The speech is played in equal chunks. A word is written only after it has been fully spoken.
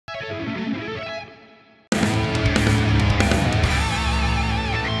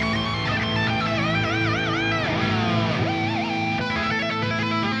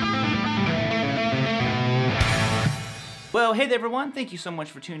Well, hey there everyone, thank you so much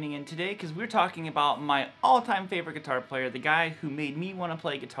for tuning in today because we're talking about my all-time favorite guitar player, the guy who made me want to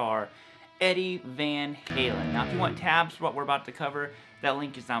play guitar, Eddie Van Halen. Now if you want tabs for what we're about to cover, that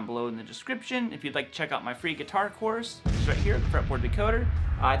link is down below in the description. If you'd like to check out my free guitar course, it's right here, the Fretboard Decoder.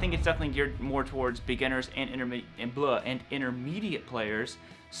 I think it's definitely geared more towards beginners and intermediate players.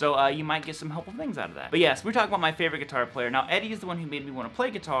 So you might get some helpful things out of that. But yes, we're talking about my favorite guitar player. Now Eddie is the one who made me want to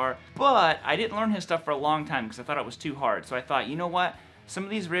play guitar, but I didn't learn his stuff for a long time because I thought it was too hard. So I thought, you know what? Some of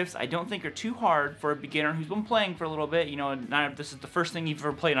these riffs I don't think are too hard for a beginner who's been playing for a little bit. You know, not if this is the first thing you've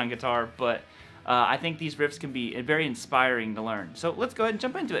ever played on guitar, but I think these riffs can be very inspiring to learn. So let's go ahead and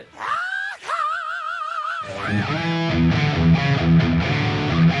jump into it.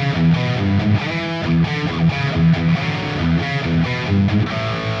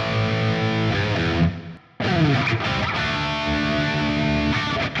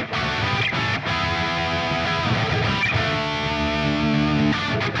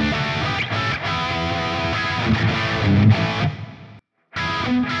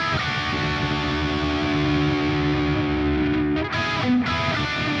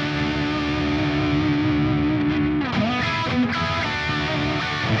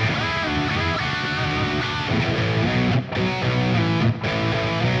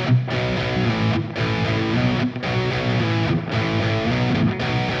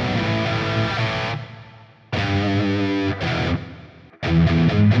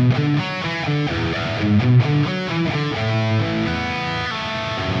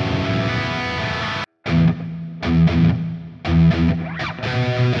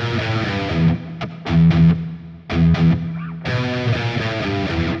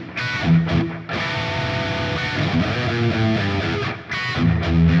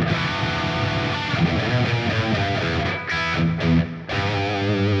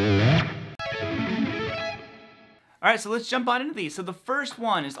 Alright, so let's jump on into these. So the first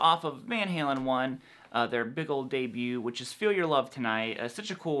one is off of Van Halen 1, their big old debut, which is Feel Your Love Tonight.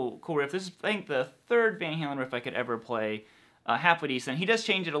 Such a cool riff. This is, I think, the third Van Halen riff I could ever play. Halfway decent. He does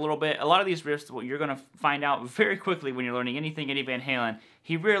change it a little bit. A lot of these riffs, what you're going to find out very quickly when you're learning anything Eddie Van Halen,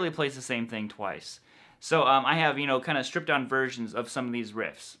 he rarely plays the same thing twice. So I have, you know, kind of stripped down versions of some of these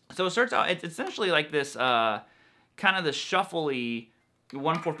riffs. So it starts out, it's essentially like this, kind of the shuffly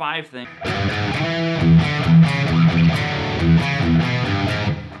 1-4-5 thing.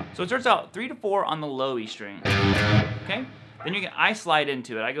 So it starts out 3-4 on the low E string, okay? Then I slide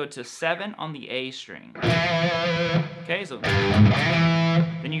into it. I go to 7 on the A string, okay? So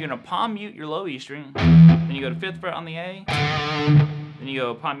then you're gonna palm mute your low E string. Then you go to 5th fret on the A. Then you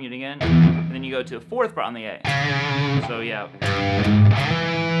go palm mute again. And then you go to 4th fret on the A. So yeah.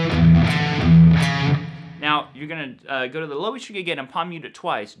 Now you're gonna go to the low E string again and palm mute it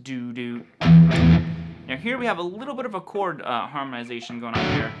twice. Do do. Now here we have a little bit of a chord harmonization going on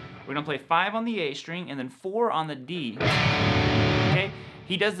here. We're going to play 5 on the A string and then 4 on the D. Okay?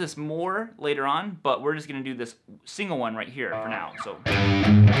 He does this more later on, but we're just going to do this single one right here for now. So.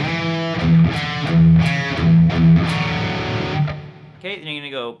 Okay, then you're going to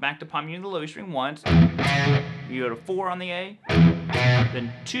go back to palm muting the low string once. You go to 4 on the A,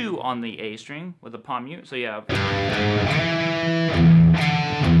 then 2 on the A string with a palm mute. So yeah.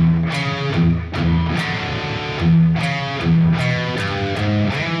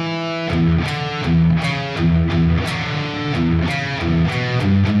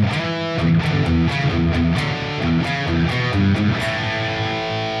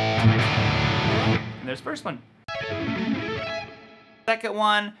 And there's the first one. Second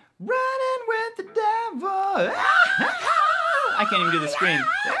one, running with the devil. I can't even do the scream.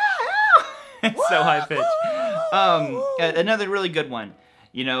 It's so high pitched. Another really good one.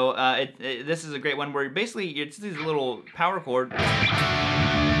 You know, this is a great one where basically it's these little power chord.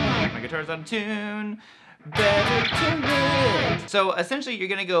 My guitar's out of tune. Better tune it. So essentially you're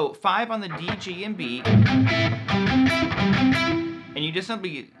gonna go 5 on the D, G, and B. And you just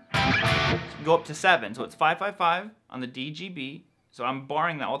simply go up to 7. So it's 5-5-5 on the D, G, B. So I'm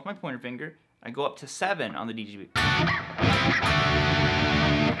barring that with my pointer finger. I go up to 7 on the D, G, B.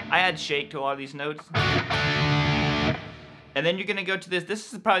 I add shake to a lot of these notes. And then you're gonna go to this.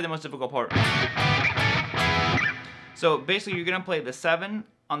 This is probably the most difficult part. So basically you're gonna play the 7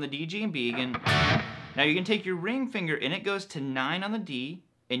 on the D, G, and B again. Now you can take your ring finger and it goes to 9 on the D,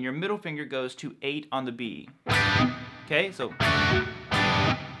 and your middle finger goes to 8 on the B. Okay, so now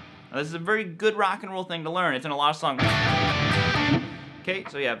this is a very good rock and roll thing to learn. It's in a lot of songs. Okay,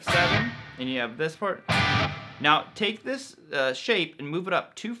 so you have 7, and you have this part. Now take this shape and move it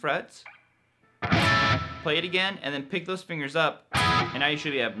up 2 frets. Play it again, and then pick those fingers up, and now you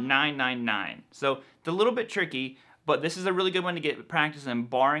should have 9, 9, 9. So it's a little bit tricky. but this is a really good one to get practice in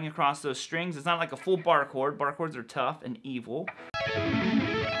barring across those strings. It's not like a full bar chord. Bar chords are tough and evil.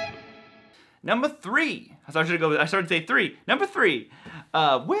 Number 3. I started to say 3. Number 3. Where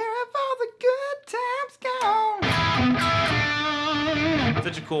have all the good times gone?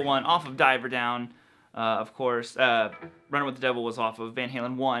 Such a cool one. Off of Diver Down, of course. Running with the Devil was off of Van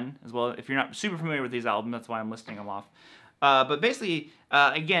Halen 1 as well. If you're not super familiar with these albums, that's why I'm listing them off. But basically,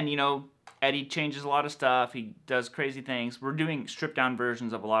 again, you know, Eddie changes a lot of stuff. He does crazy things. We're doing stripped down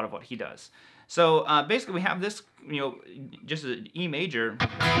versions of a lot of what he does. So basically, we have this, you know, just an E major.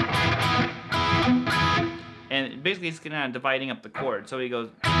 And basically, it's kind of dividing up the chord. So he goes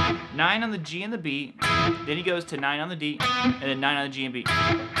 9 on the G and the B, then he goes to 9 on the D, and then 9 on the G and B.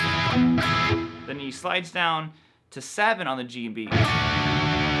 Then he slides down to 7 on the G and B.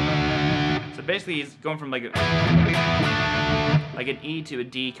 So basically, he's going from like an E to a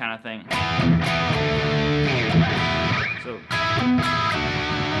D kind of thing. So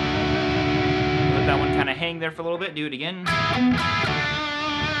let that one kind of hang there for a little bit. Do it again.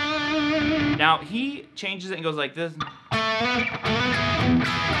 Now he changes it and goes like this.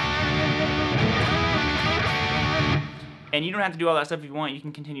 And you don't have to do all that stuff if you want. You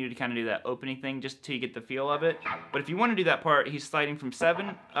can continue to kind of do that opening thing just until you get the feel of it. But if you want to do that part, he's sliding from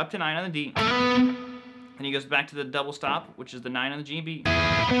 7 up to 9 on the D. And he goes back to the double stop, which is the 9 on the G and B.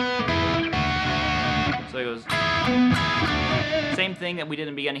 So he goes, same thing that we did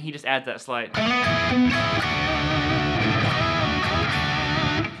in the beginning, he just adds that slide.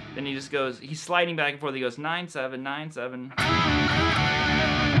 Then he just goes, he's sliding back and forth, he goes 9, 7, 9, 7.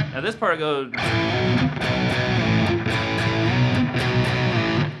 Now this part goes,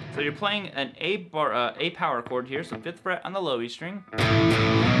 so you're playing an A power chord here, so 5th fret on the low E string,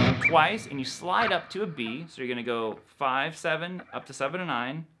 twice, and you slide up to a B, so you're going to go 5, 7, up to 7 and 9,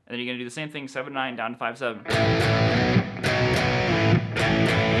 and then you're going to do the same thing, 7, 9, down to 5, 7.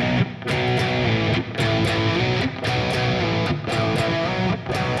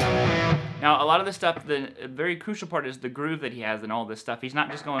 Now, a lot of this stuff, the very crucial part is the groove that he has and all this stuff. He's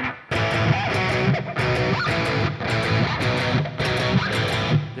not just going...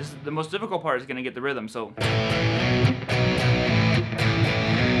 The most difficult part is going to get the rhythm, so...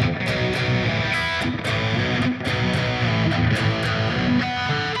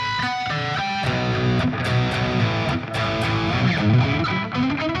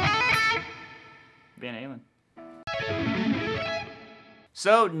 Van Halen.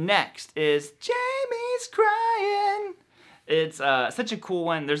 So next is Jamie's Crying. It's such a cool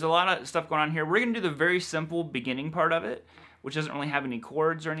one. There's a lot of stuff going on here. We're going to do the very simple beginning part of it, which doesn't really have any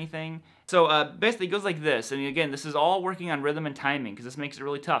chords or anything. So basically it goes like this. And again, this is all working on rhythm and timing because this makes it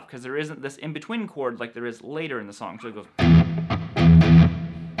really tough because there isn't this in-between chord like there is later in the song. So it goes...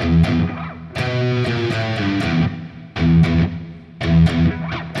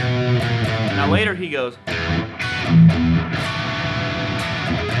 Now later he goes...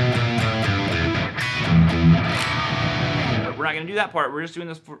 We're not going to do that part. We're just doing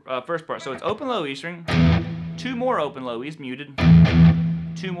this first part. So it's open low E string, 2 more open low E's muted,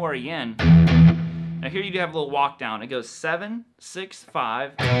 2 more again. Now here you do have a little walk down. It goes 7, 6,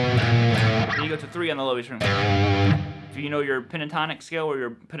 5. Then you go to 3 on the low E string. If you know your pentatonic scale or your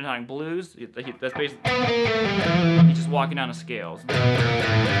pentatonic blues, that's basically he's just walking down a scale. So.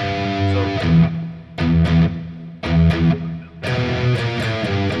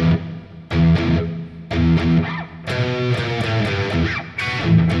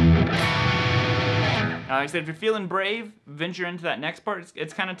 Like I said, if you're feeling brave, venture into that next part.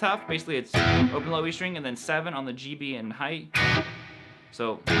 It's kind of tough. Basically, it's open low E string and then 7 on the G, B, and height.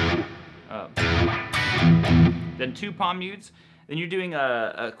 So, then 2 palm mutes. Then you're doing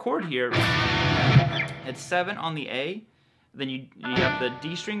a chord here. It's 7 on the A. Then you have the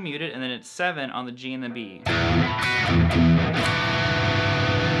D string muted, and then it's 7 on the G and the B.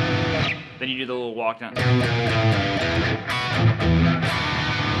 Then you do the little walk down.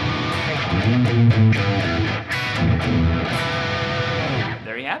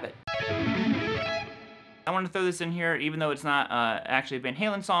 There you have it. I want to throw this in here, even though it's not actually a Van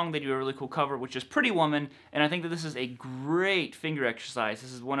Halen song. They do a really cool cover, which is Pretty Woman, and I think that this is a great finger exercise.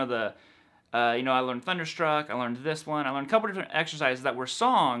 This is one of the, you know, I learned Thunderstruck, I learned this one, I learned a couple different exercises that were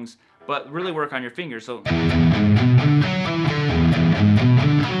songs, but really work on your fingers. So.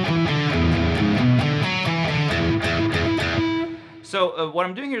 So what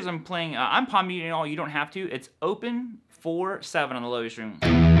I'm doing here is I'm playing, I'm palm muting all, you don't have to. It's open, 4, 7 on the low E string.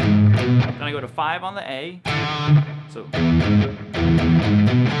 Then I go to 5 on the A. So,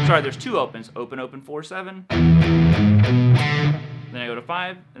 sorry, there's 2 opens. Open, open, 4, 7. then I go to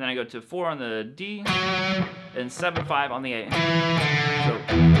 5, and then I go to 4 on the D, and 7/5 on the A. So,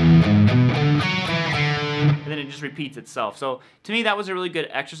 and then it just repeats itself. So to me, that was a really good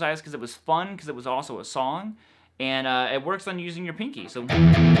exercise because it was fun, because it was also a song, and it works on using your pinky. So.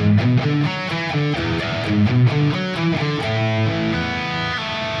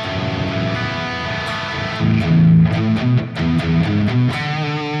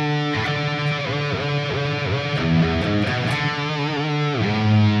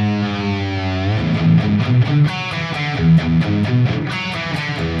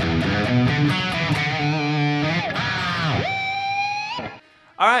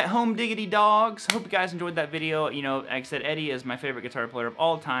 Alright, home diggity dogs. Hope you guys enjoyed that video. You know, like I said, Eddie is my favorite guitar player of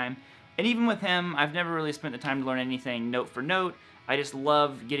all time. And even with him, I've never really spent the time to learn anything note for note. I just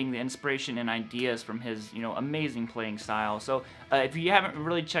love getting the inspiration and ideas from his, you know, amazing playing style. So, if you haven't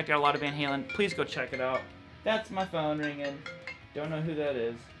really checked out a lot of Van Halen, please go check it out. That's my phone ringing. Don't know who that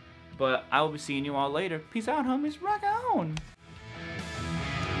is. But I will be seeing you all later. Peace out, homies. Rock on!